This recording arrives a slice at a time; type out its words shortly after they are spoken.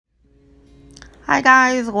Hi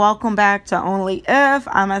guys, welcome back to Only If.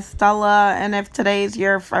 I'm Estella, and if today's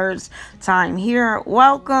your first time here,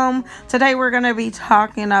 welcome. Today we're going to be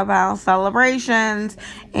talking about celebrations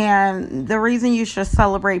and the reason you should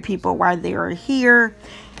celebrate people while they're here.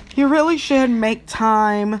 You really should make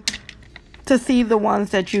time to see the ones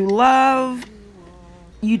that you love.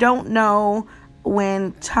 You don't know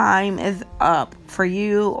when time is up for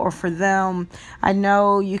you or for them. I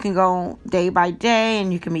know you can go day by day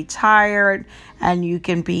and you can be tired and you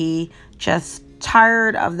can be just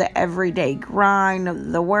tired of the everyday grind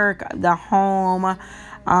of the work, the home,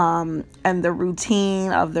 and the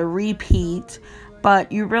routine of the repeat.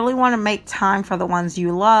 But you really want to make time for the ones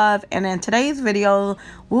you love. And in today's video,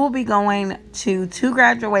 we'll be going to two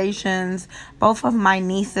graduations. Both of my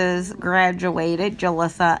nieces graduated,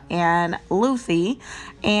 Jalissa and Lucy.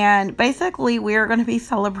 And basically, we're going to be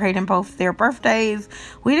celebrating both their birthdays.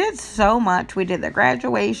 We did so much. We did the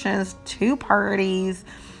graduations, two parties.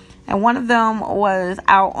 And one of them was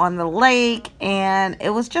out on the lake. And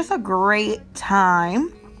it was just a great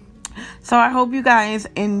time. So I hope you guys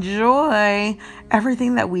enjoy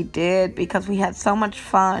everything that we did because we had so much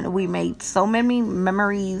fun. We made so many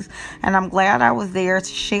memories and I'm glad I was there to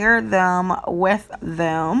share them with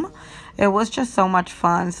them. It was just so much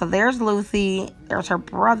fun. So there's Lucy, there's her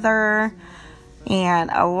brother, and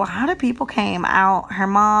a lot of people came out. Her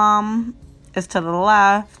mom is to the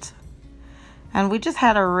left. And we just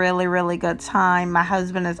had a really, really good time. My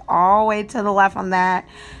husband is all the way to the left on that.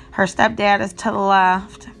 Her stepdad is to the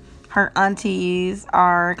left. Her aunties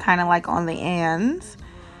are kind of like on the ends.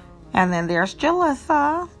 And then there's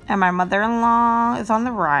Jalissa. And my mother-in-law is on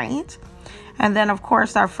the right. And then, of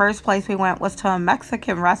course, our first place we went was to a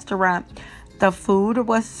Mexican restaurant. The food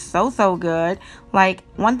was so good. Like,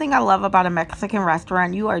 one thing I love about a Mexican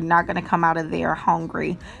restaurant, you are not going to come out of there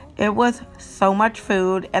hungry. It was so much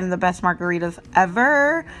food and the best margaritas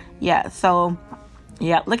ever. Yeah, so...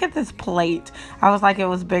 yeah, look at this plate. I was like, it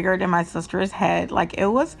was bigger than my sister's head. Like, it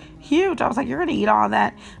was huge. I was like, you're going to eat all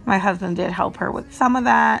that? My husband did help her with some of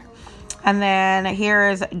that. And then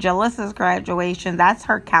here's Jalissa's graduation. That's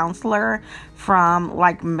her counselor from,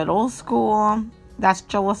 like, middle school. That's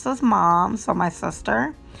Jalissa's mom, so my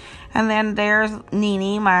sister. And then there's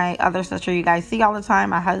Nini, my other sister you guys see all the time,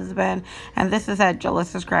 my husband. And this is at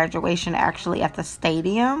Jalissa's graduation, actually, at the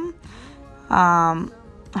stadium.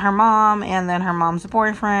 Her mom and then her mom's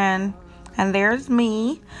boyfriend, and there's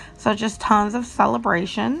me. So just tons of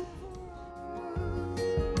celebration.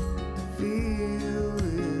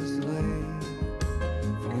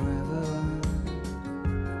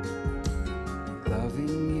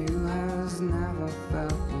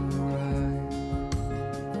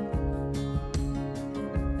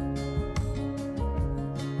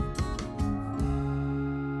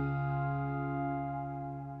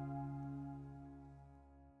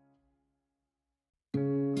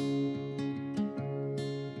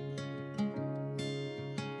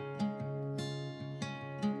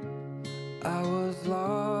 I was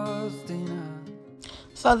lost in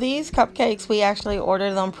So these cupcakes, we actually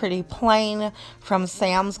ordered them pretty plain from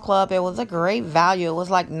Sam's Club. It was a great value. It was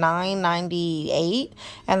like $9.98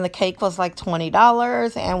 and the cake was like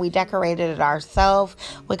 $20 and we decorated it ourselves.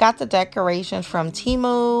 We got the decorations from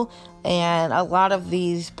Temu and a lot of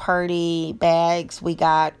these party bags we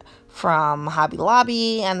got from Hobby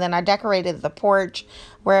Lobby, and then I decorated the porch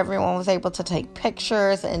where everyone was able to take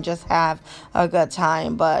pictures and just have a good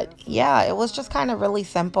time. But yeah, it was just kind of really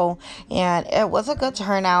simple and it was a good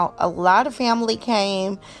turnout. A lot of family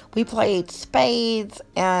came. We played spades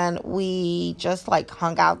and we just like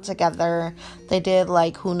hung out together. They did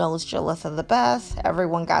like Who Knows Jalissa the Best.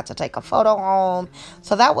 Everyone got to take a photo home.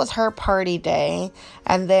 So that was her party day.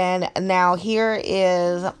 And then now here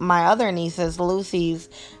is my other niece's, Lucy's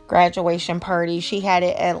graduation party. She had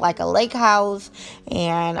it at like a lake house,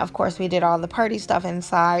 and of course we did all the party stuff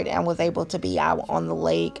inside and was able to be out on the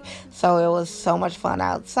lake. So it was so much fun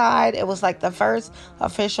outside. It was like the first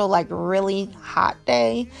official like really hot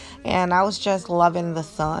day and I was just loving the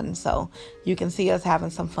sun. So you can see us having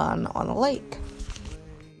some fun on the lake.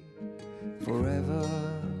 forever.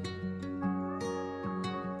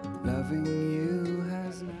 Loving you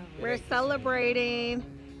has never. We're celebrating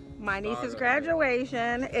my niece's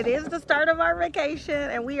graduation. It is the start of our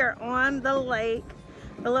vacation and we are on the lake.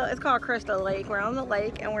 It's called Crystal Lake. We're on the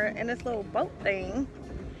lake and we're in this little boat thing.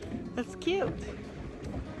 It's cute.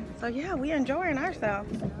 So yeah, we're enjoying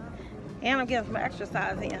ourselves. And I'm getting some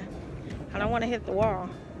exercise in. I don't want to hit the wall.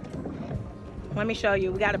 Let me show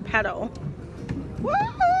you. We got a pedal.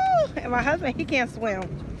 Woohoo! And my husband, he can't swim.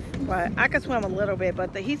 But I can swim a little bit.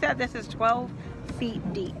 But he said this is 12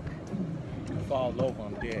 feet deep. Fall over,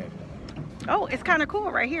 I'm dead. Oh, it's kind of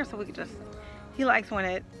cool right here, so we could just, he likes when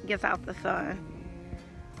it gets out the sun.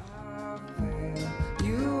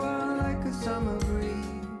 You are like a summer breeze.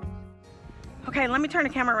 Okay, let me turn the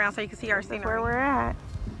camera around so you can see our scenery. Where we're at.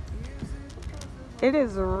 It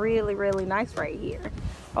is really, really nice right here.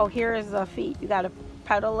 Oh, here is the feet. You gotta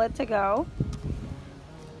pedal it to go.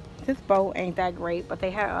 This boat ain't that great, but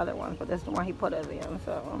they had other ones, but this is the one he put us in,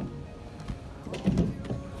 so.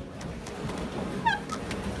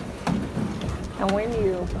 And when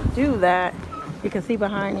you do that, you can see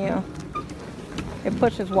behind you, it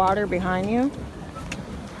pushes water behind you.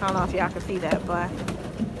 I don't know if y'all can see that, but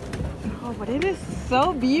oh, but it is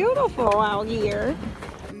so beautiful out here.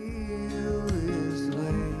 Feel this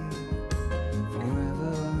way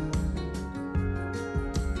forever.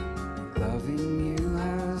 Loving you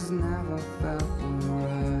has never felt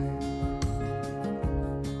right.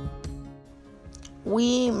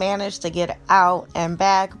 We managed to get out and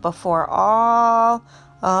back before all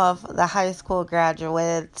of the high school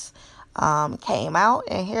graduates came out,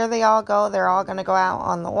 and here they all go. They're all gonna go out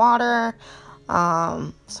on the water.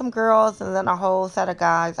 Some girls and then a whole set of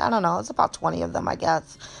guys. I don't know, it's about 20 of them, I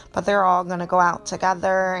guess, but they're all gonna go out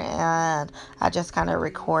together, and I just kind of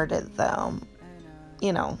recorded them,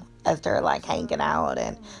 you know, as they're like hanging out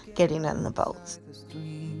and getting in the boats. The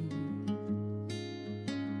stream.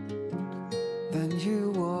 Then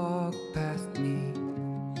you walked past me,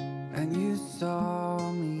 and you saw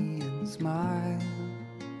me and smiled.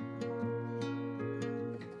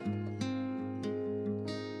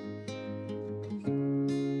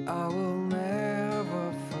 I will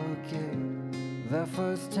never forget the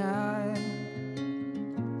first time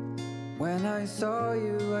when I saw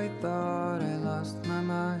you. I thought I lost my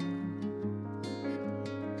mind.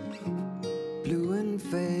 Blue and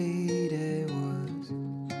faded was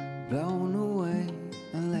blown away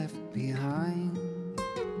and left behind.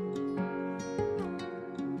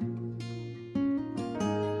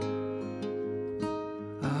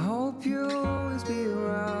 I hope you'll always be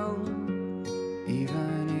around,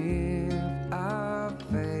 even if I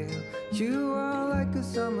fail. You are like a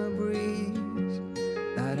summer breeze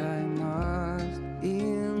that I must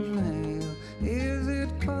inhale. Is it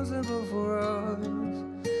possible for us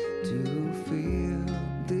to feel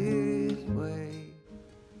this way?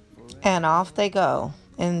 And off they go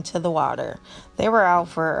into the water. They were out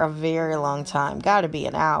for a very long time, gotta be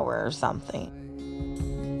an hour or something.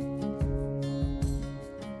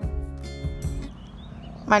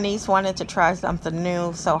 My niece wanted to try something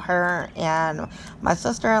new, so her and my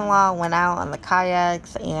sister-in-law went out on the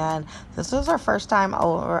kayaks, and this was her first time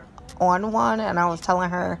over on one, and I was telling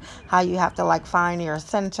her how you have to like find your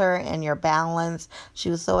center and your balance. She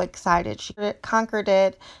was so excited. She conquered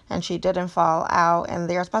it, and she didn't fall out. And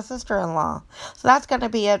there's my sister-in-law. So that's going to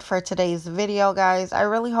be it for today's video, guys. I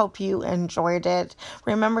really hope you enjoyed it.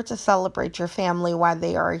 Remember to celebrate your family while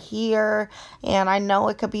they are here. And I know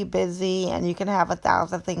it could be busy and you can have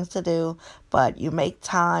 1,000 things to do, but you make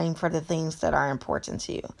time for the things that are important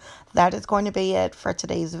to you. That is going to be it for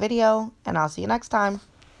today's video, and I'll see you next time.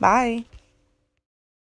 Bye.